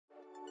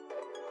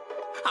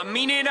I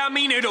mean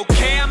it,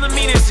 okay, I'm the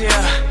meanest here.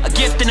 A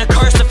gift and a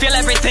curse to feel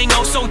everything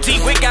oh so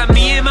deep. It got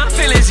me in my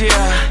feelings here.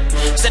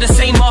 Said the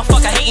same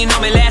motherfucker hating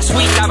on me last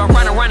week. I've been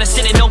running around and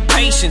sitting, no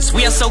patience.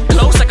 We are so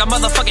close like a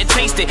motherfucking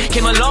taste it.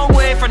 Came a long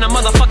way from the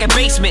motherfucking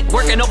basement.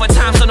 Working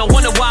overtime, so no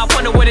wonder why I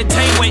wonder where the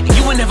day went.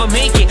 You would never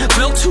make it,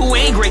 feel too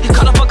angry.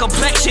 Caught up on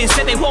complexion,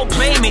 said they won't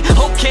play me.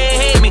 Okay,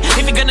 hate me,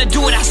 if you're gonna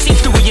do it, I see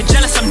through it. You're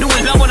jealous, I'm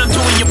doing love when I'm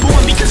doing. You're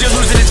booing because you're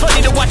losing. It's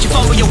funny to watch you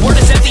fumble. Your word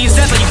is empty as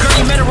ever. Your girl,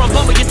 you met her on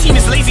Bumble. Your team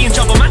is lazy and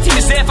jumble. My team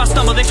is there if I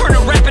stumble. They turn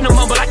to rap and a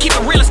mumble. I keep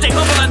it real estate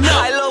humble, I know.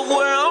 I love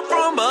where I'm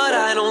from, but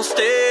I don't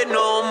stay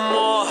no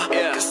more.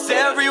 Cause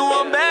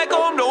everyone back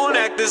home don't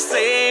act the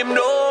same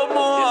no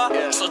more.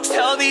 So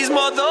tell these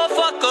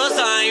motherfuckers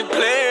I ain't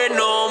playing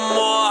no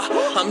more.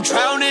 I'm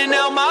drowning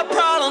out my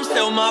problems,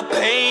 feel my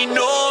pain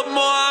no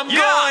more. I'm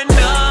going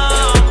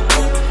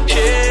numb,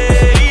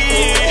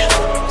 hey.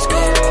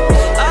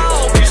 I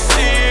hope you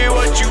see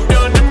what you've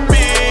done to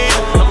me.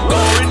 I'm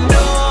going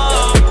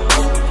numb,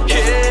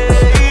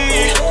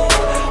 hey.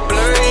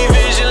 Blurry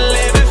vision,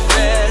 living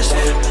fast.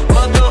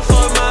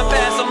 Motherfuck my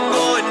past, I'm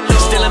going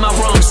numb. Still in my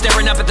room,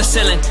 staring up at the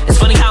ceiling. It's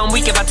funny how I'm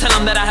weak if I tell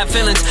them that I have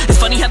feelings. It's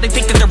funny how they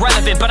think that they're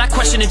relevant, but I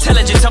question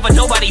intelligence of a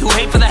nobody who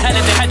hate for the hell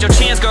of it. Had your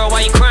chance, girl,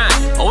 why you crying?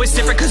 Oh, it's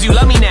different cause you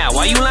love me now,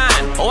 why you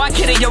lying? Oh, I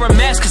get it, you're a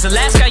mess, cause the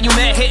last guy you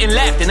met hit and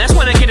left. And that's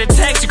when I get a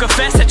text, you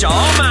confess that you're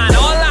all mine,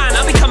 all lying.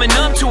 I'm becoming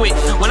numb to it.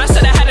 When I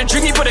said I had a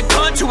dream, you put a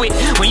gun to it.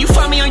 When you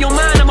find me on your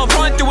mind, I'ma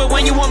run through it.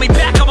 When you want me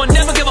back, I will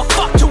never give a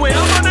fuck to it.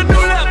 I'm on a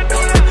new level.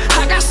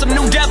 I got some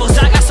new devils,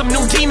 I got some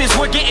new demons.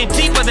 We're getting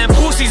deeper than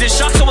pussies, and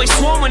sharks always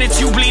swarm when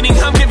it's you bleeding.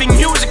 I'm giving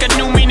music a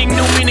new meaning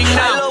now.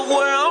 I love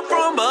where I'm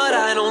from, but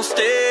I don't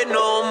stay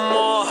no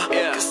more.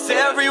 Cause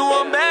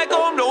everyone back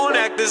home don't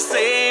act the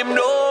same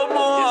no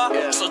more.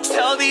 So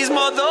tell these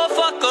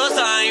motherfuckers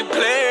I ain't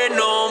playing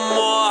no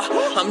more.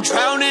 I'm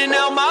drowning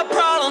out my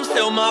problems,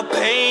 feel my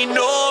pain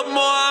no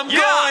more. I'm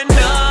going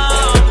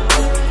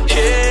numb,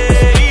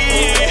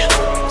 hey.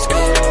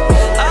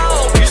 I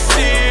hope you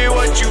see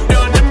what you've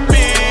done to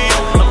me.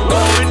 I'm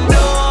going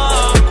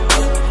numb,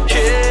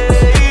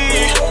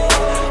 hey.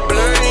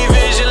 Blurry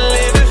vision,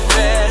 living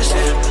fast.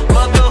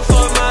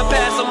 Motherfuck my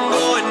past, I'm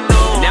going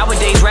numb.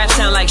 Nowadays rap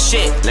sound like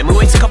shit. Let me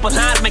waste a couple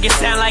lines, make it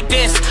sound like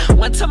this.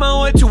 One time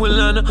I went to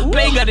Atlanta,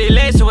 plane got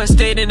delayed so I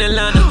stayed in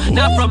Atlanta.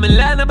 Not from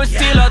Atlanta but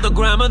still all the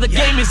grammar. The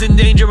game is in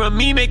danger of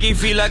me making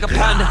feel like a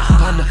panda.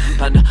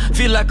 Panda,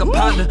 feel like a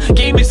panda.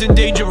 Game is in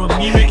danger of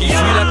me making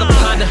feel like a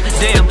panda.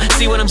 Damn,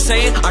 see what I'm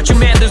saying? Aren't you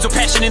mad there's no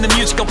passion in the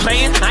music I'm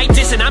playing? I ain't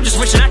dissing, I'm just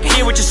wishing I could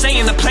hear what you're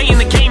saying. They're playing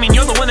the game and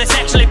you're the one that's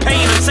actually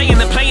paying. I'm saying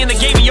they're playing the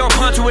game and you're a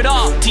pawn to it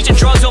all. Teaching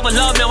drugs over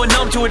love, now we're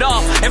numb to it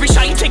all. Every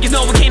shot you take is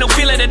Novocaine, don't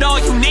feel it at all.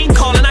 You name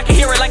calling, I can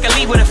hear it like a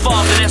leaf when it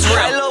falls, and that's real.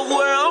 I love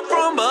where I'm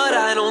from, but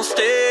I don't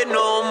stay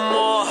no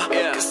more.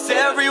 Cause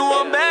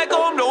everyone back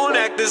home don't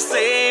act the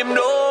same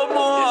no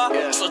more.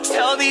 So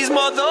tell these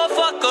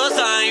motherfuckers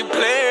I ain't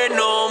playing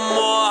no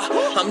more.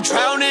 I'm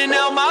drowning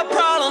out my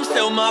problems,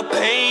 feel my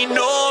pain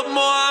no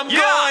more. I'm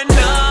going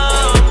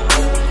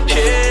numb,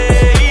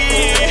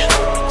 hey.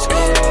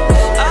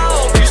 I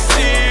hope you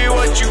see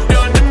what you've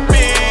done to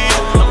me.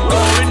 I'm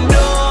going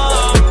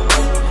numb,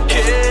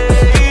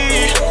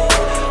 hey.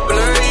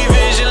 Blurry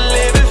vision,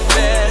 living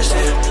fast.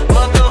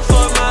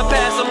 Motherfuck my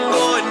past, I'm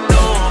going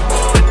numb.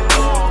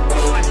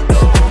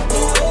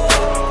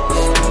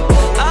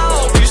 I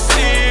hope you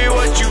see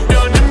what you've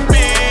done to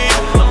me.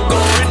 I'm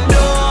going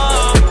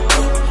numb,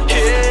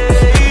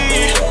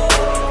 hey.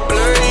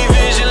 Blurry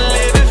vision,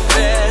 living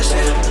fast.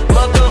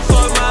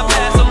 Motherfuck my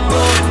past, I'm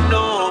going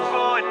numb.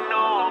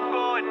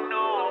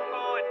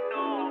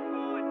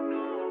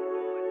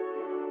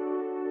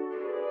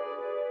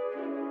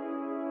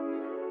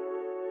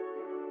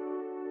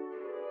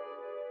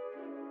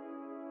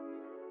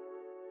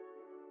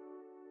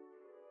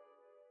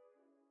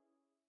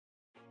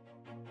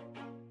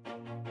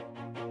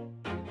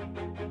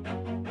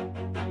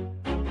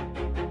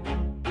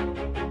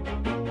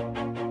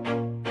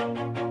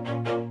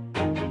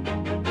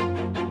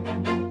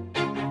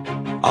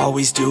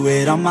 Always do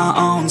it on my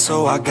own,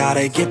 so I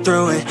gotta get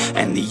through it.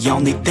 And the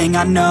only thing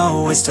I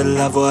know is to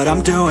love what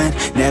I'm doing.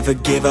 Never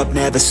give up,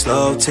 never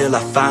slow, till I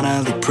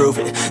finally prove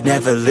it.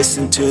 Never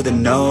listen to the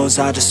no's,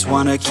 I just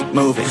wanna keep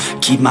moving.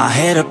 Keep my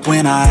head up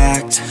when I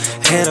act,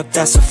 head up,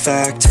 that's a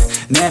fact.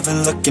 Never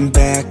looking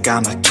back,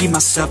 I'ma keep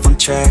myself on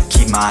track.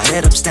 Keep my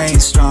head up, staying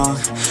strong,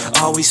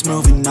 always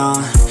moving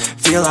on.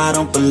 Feel I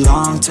don't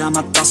belong, tell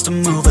my thoughts to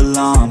move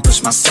along.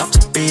 Push myself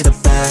to be the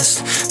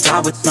best, die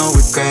with no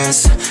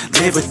regrets.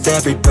 Live with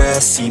every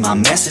breath, see my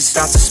message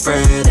start to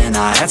spread. And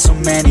I had so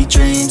many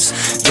dreams,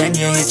 then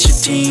you hit your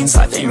teens.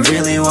 Life ain't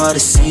really what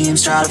it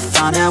seems, try to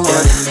find out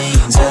what it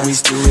means.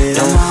 Always do it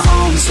on my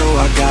own, so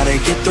I gotta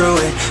get through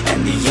it.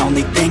 And the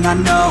only thing I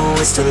know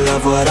is to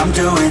love what I'm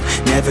doing.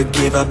 Never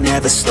give up,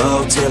 never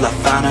slow, till I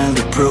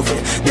finally prove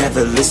it.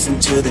 Never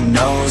listen to the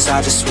no's,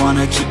 I just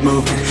wanna keep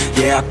moving.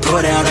 Yeah, I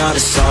put out all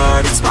this art,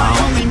 start, it's my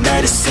only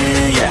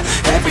medicine,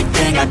 yeah.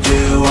 Everything I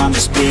do, I'm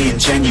just being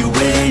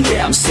genuine,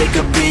 yeah. I'm sick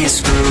of being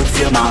screwed,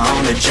 feel my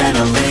own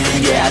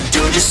adrenaline, yeah. I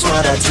do just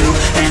what I do,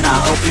 and I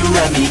hope you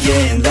let me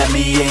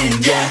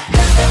in, yeah.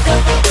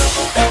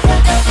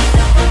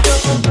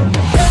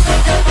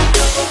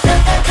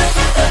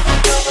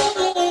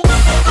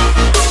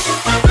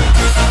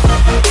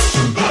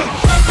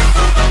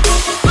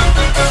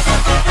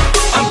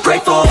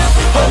 Grateful,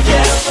 oh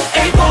yeah,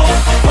 able,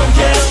 oh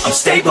yeah, I'm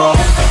stable,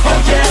 oh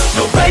yeah,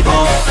 no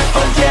label,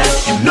 oh yeah,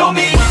 you know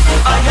me,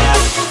 I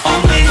have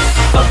only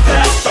a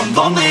path, I'm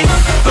lonely,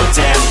 but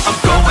damn, I'm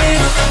going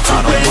to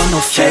I don't want no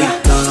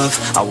fake love,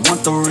 I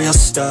want the real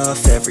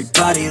stuff.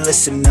 Everybody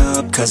listen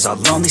up, cause I'll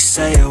only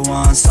say it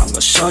once. I'm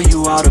gonna show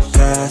you all the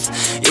path.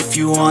 If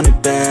you want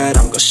it bad,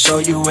 I'm gonna show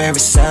you where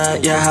it's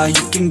at. Yeah, how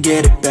you can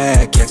get it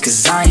back. Yeah,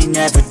 cause I ain't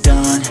never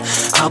done,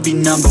 I'll be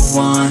number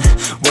one.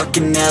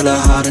 Working hella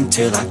hard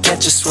until I get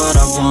just what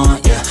I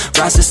want. Yeah,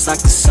 rises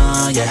like the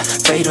sun, yeah,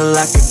 fatal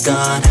like a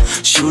gun.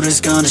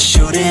 Shooter's gonna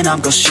shoot and I'm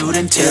gonna shoot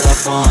until I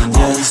won.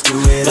 Yeah, always do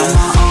it on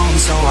my own,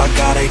 so I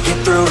gotta get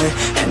through it.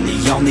 And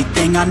the only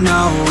thing I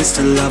know is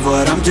to love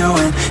what I'm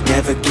doing.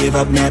 Never give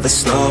up, never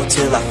slow,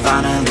 till I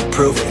finally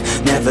prove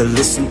it. Never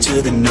listen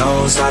to the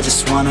no's, I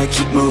just wanna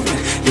keep moving.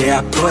 Yeah,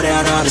 I put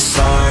out all this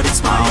art,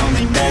 it's my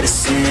only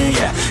medicine,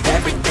 yeah.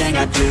 Everything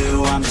I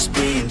do, I'm just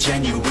being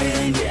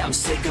genuine, yeah. I'm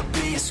sick of being